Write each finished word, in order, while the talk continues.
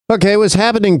Okay, it was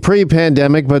happening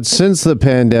pre-pandemic, but since the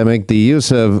pandemic, the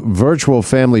use of virtual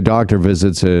family doctor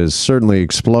visits has certainly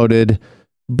exploded.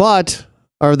 But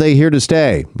are they here to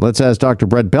stay? Let's ask Dr.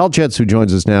 Brett Belchetz, who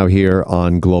joins us now here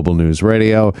on Global News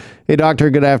Radio. Hey, doctor,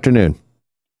 good afternoon.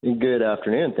 Good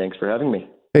afternoon. Thanks for having me.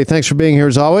 Hey, thanks for being here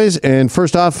as always. And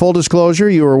first off, full disclosure,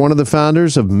 you are one of the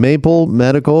founders of Maple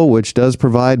Medical, which does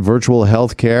provide virtual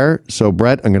health care. So,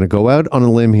 Brett, I'm going to go out on a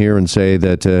limb here and say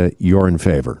that you're in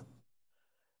favor.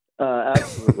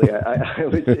 Absolutely. I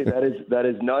would say that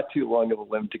is not too long of a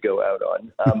limb to go out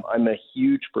on. I'm a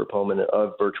huge proponent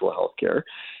of virtual healthcare.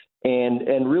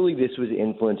 And really this was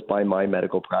influenced by my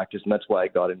medical practice, and that's why I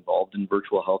got involved in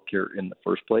virtual healthcare in the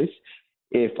first place.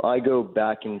 If I go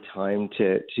back in time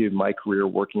to my career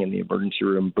working in the emergency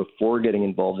room before getting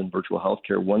involved in virtual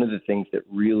healthcare, one of the things that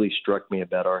really struck me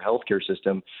about our healthcare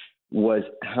system was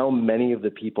how many of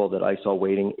the people that I saw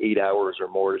waiting 8 hours or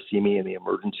more to see me in the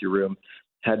emergency room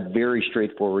had very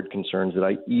straightforward concerns that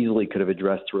I easily could have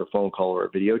addressed through a phone call or a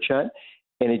video chat.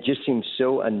 And it just seems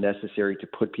so unnecessary to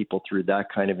put people through that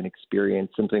kind of an experience,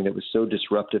 something that was so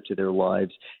disruptive to their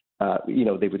lives.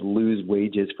 They would lose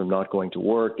wages from not going to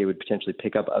work. They would potentially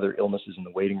pick up other illnesses in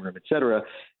the waiting room, et cetera.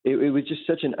 It was just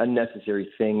such an unnecessary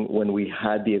thing when we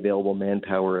had the available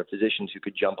manpower of physicians who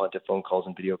could jump onto phone calls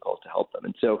and video calls to help them.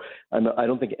 And so I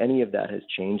don't think any of that has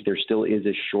changed. There still is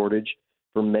a shortage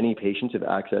for many patients of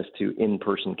access to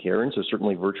in-person care. And so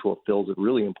certainly virtual fills a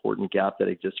really important gap that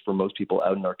exists for most people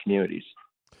out in our communities.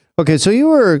 Okay, so you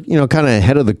were, kind of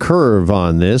ahead of the curve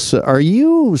on this. Are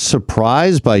you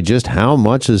surprised by just how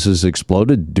much this has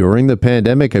exploded during the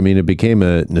pandemic? I mean, it became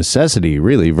a necessity,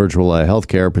 really, virtual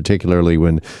healthcare, particularly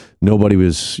when nobody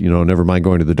was, never mind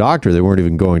going to the doctor. They weren't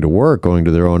even going to work, going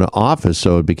to their own office.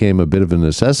 So it became a bit of a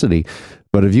necessity.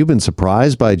 But have you been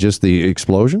surprised by just the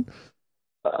explosion?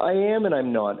 I am and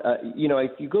I'm not.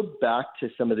 If you go back to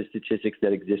some of the statistics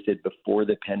that existed before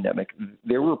the pandemic,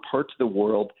 there were parts of the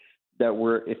world that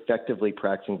were effectively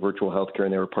practicing virtual healthcare,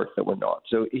 and there were parts that were not.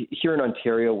 So here in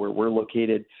Ontario, where we're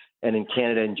located, and in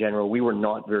Canada in general, we were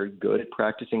not very good at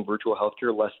practicing virtual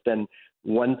healthcare. Less than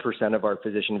 1% of our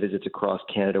physician visits across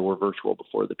Canada were virtual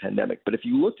before the pandemic. But if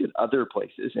you looked at other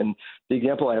places, and the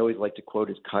example I always like to quote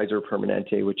is Kaiser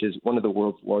Permanente, which is one of the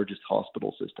world's largest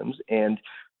hospital systems, and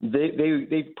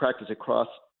they practice across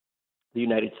the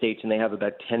United States, and they have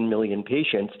about 10 million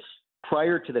patients.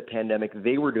 Prior to the pandemic,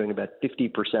 they were doing about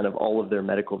 50% of all of their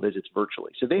medical visits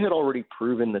virtually. So they had already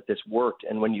proven that this worked.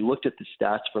 And when you looked at the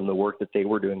stats from the work that they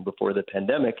were doing before the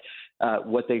pandemic,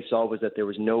 what they saw was that there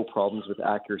was no problems with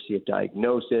accuracy of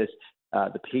diagnosis.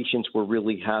 The patients were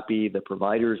really happy. The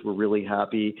providers were really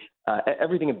happy.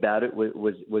 Everything about it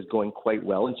was going quite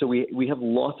well. And so we have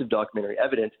lots of documentary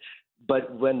evidence.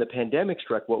 But when the pandemic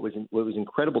struck, what was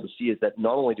incredible to see is that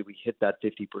not only did we hit that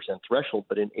 50% threshold,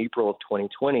 but in April of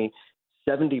 2020,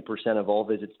 70% of all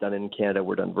visits done in Canada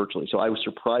were done virtually. So I was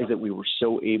surprised that we were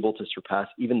so able to surpass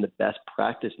even the best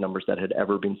practice numbers that had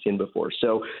ever been seen before.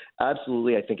 So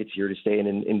absolutely, I think it's here to stay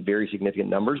in very significant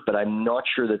numbers, but I'm not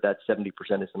sure that 70%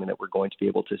 is something that we're going to be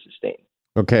able to sustain.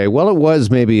 Okay, well, it was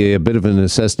maybe a bit of a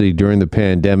necessity during the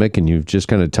pandemic, and you've just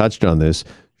kind of touched on this.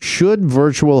 Should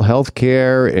virtual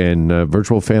healthcare and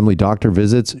virtual family doctor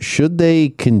visits, should they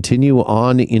continue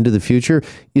on into the future?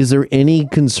 Is there any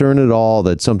concern at all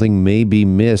that something may be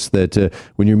missed, that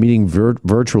when you're meeting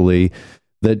virtually,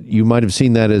 that you might have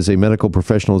seen that as a medical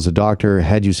professional, as a doctor,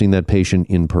 had you seen that patient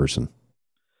in person?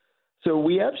 So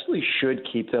we absolutely should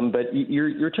keep them, but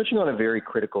you're touching on a very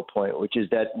critical point, which is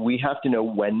that we have to know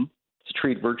when to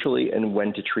treat virtually and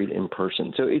when to treat in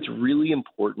person. So it's really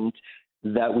important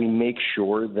that we make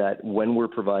sure that when we're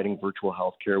providing virtual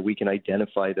healthcare, we can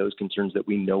identify those concerns that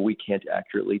we know we can't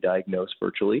accurately diagnose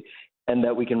virtually, and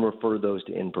that we can refer those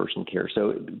to in-person care.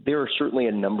 So there are certainly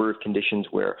a number of conditions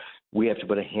where we have to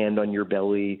put a hand on your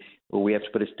belly, or we have to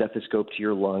put a stethoscope to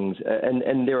your lungs,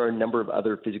 and there are a number of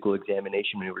other physical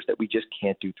examination maneuvers that we just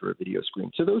can't do through a video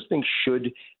screen. So those things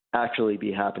should actually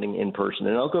be happening in person.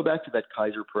 And I'll go back to that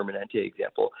Kaiser Permanente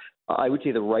example. I would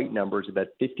say the right number is about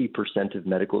 50% of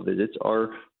medical visits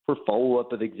are for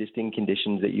follow-up of existing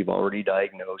conditions that you've already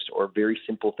diagnosed, or very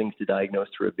simple things to diagnose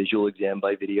through a visual exam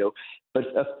by video. But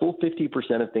a full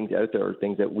 50% of things out there are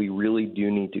things that we really do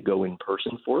need to go in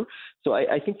person for. So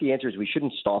I think the answer is we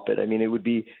shouldn't stop it. I mean, it would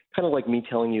be kind of like me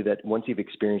telling you that once you've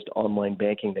experienced online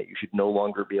banking, that you should no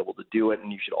longer be able to do it,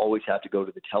 and you should always have to go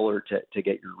to the teller to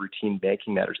get your routine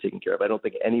banking matters taken care of. I don't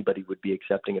think anybody would be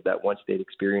accepting of that once they'd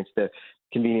experienced the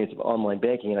convenience of online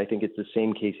banking. And I think it's the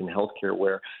same case in healthcare,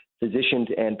 where physicians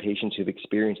and patients who've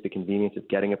experienced the convenience of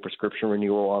getting a prescription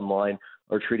renewal online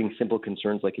or treating simple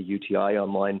concerns like a UTI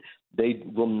online, they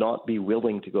will not be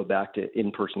willing to go back to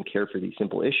in-person care for these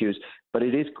simple issues. But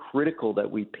it is critical that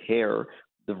we pair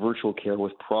the virtual care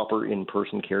with proper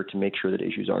in-person care to make sure that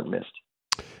issues aren't missed.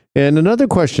 And another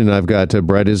question I've got,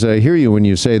 Brett, is I hear you when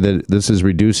you say that this is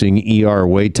reducing ER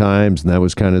wait times, and that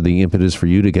was kind of the impetus for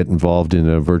you to get involved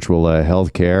in virtual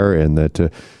health care, and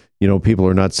that people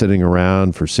are not sitting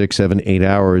around for 6, 7, 8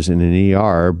 hours in an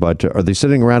ER, but are they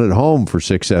sitting around at home for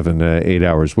 6, 7, 8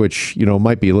 hours, which,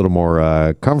 might be a little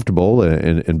more comfortable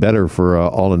and better for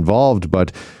all involved.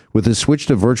 But with the switch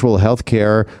to virtual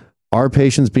healthcare, are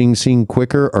patients being seen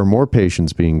quicker? Are more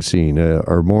patients being seen?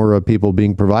 Are more people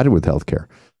being provided with healthcare?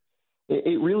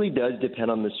 It really does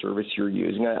depend on the service you're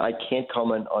using. I can't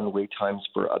comment on wait times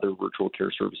for other virtual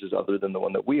care services other than the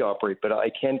one that we operate, but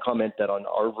I can comment that on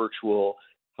our virtual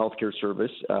healthcare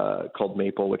service called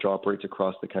Maple, which operates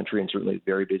across the country and certainly is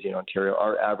very busy in Ontario,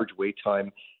 our average wait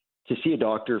time to see a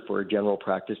doctor for a general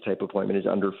practice type appointment is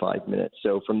under 5 minutes.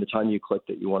 So from the time you click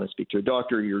that you want to speak to a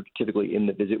doctor, you're typically in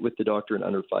the visit with the doctor in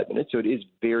under 5 minutes. So it is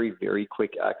very, very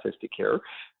quick access to care.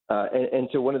 And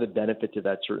so one of the benefits of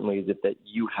that certainly is that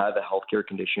you have a healthcare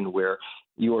condition where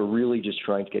you are really just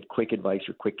trying to get quick advice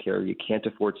or quick care. You can't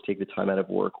afford to take the time out of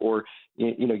work, or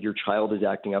your child is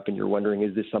acting up and you're wondering,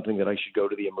 is this something that I should go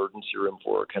to the emergency room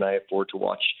for? Or can I afford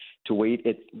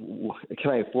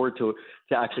Can I afford to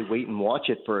actually wait and watch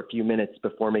it for a few minutes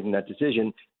before making that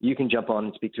decision? You can jump on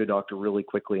and speak to a doctor really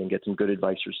quickly and get some good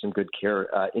advice or some good care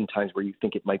in times where you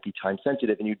think it might be time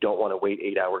sensitive and you don't want to wait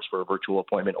 8 hours for a virtual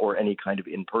appointment or any kind of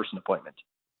in-person appointment.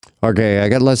 Okay, I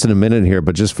got less than a minute here,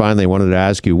 but just finally I wanted to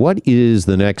ask you, what is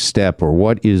the next step or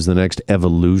what is the next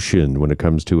evolution when it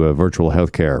comes to virtual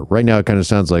healthcare? Right now it kind of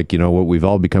sounds like, what we've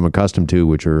all become accustomed to,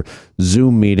 which are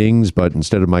Zoom meetings, but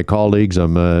instead of my colleagues,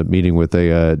 I'm meeting with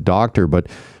a doctor. But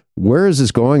where is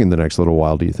this going in the next little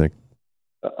while, do you think?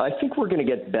 I think we're going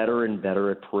to get better and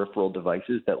better at peripheral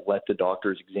devices that let the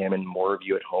doctors examine more of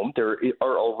you at home. There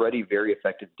are already very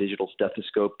effective digital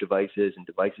stethoscope devices and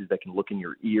devices that can look in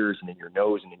your ears and in your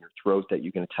nose and in your throat that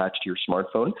you can attach to your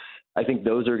smartphone. I think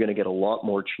those are going to get a lot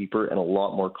more cheaper and a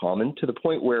lot more common, to the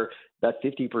point where that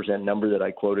 50% number that I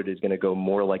quoted is going to go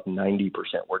more like 90%,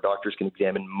 where doctors can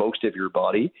examine most of your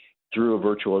body through a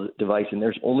virtual device. And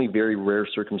there's only very rare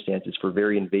circumstances for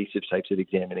very invasive types of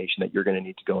examination that you're going to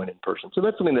need to go in person. So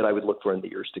that's something that I would look for in the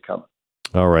years to come.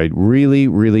 All right. Really,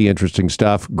 really interesting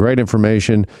stuff. Great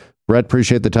information. Brett,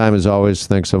 appreciate the time as always.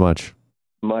 Thanks so much.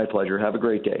 My pleasure. Have a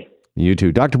great day. You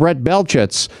too. Dr. Brett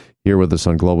Belchetz here with us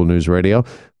on Global News Radio.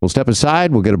 We'll step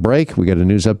aside. We'll get a break. We get a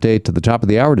news update to the top of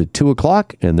the hour at 2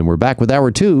 o'clock. And then we're back with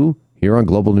Hour 2 here on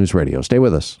Global News Radio. Stay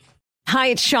with us. Hi,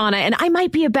 it's Shauna, and I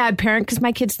might be a bad parent because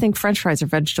my kids think French fries are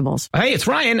vegetables. Hey, it's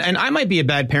Ryan, and I might be a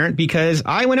bad parent because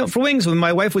I went out for wings when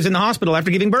my wife was in the hospital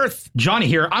after giving birth. Johnny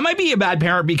here. I might be a bad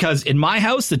parent because in my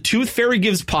house, the tooth fairy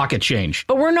gives pocket change.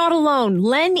 But we're not alone.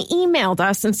 Len emailed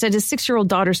us and said his 6-year-old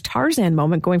daughter's Tarzan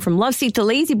moment going from love seat to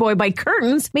lazy boy by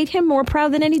curtains made him more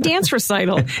proud than any dance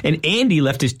recital. And Andy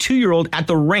left his 2-year-old at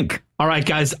the rink. All right,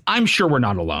 guys, I'm sure we're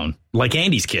not alone. Like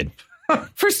Andy's kid.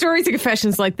 For stories and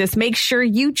confessions like this, make sure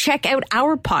you check out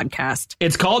our podcast.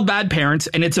 It's called Bad Parents,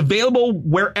 and it's available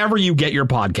wherever you get your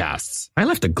podcasts. I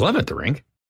left a glove at the rink.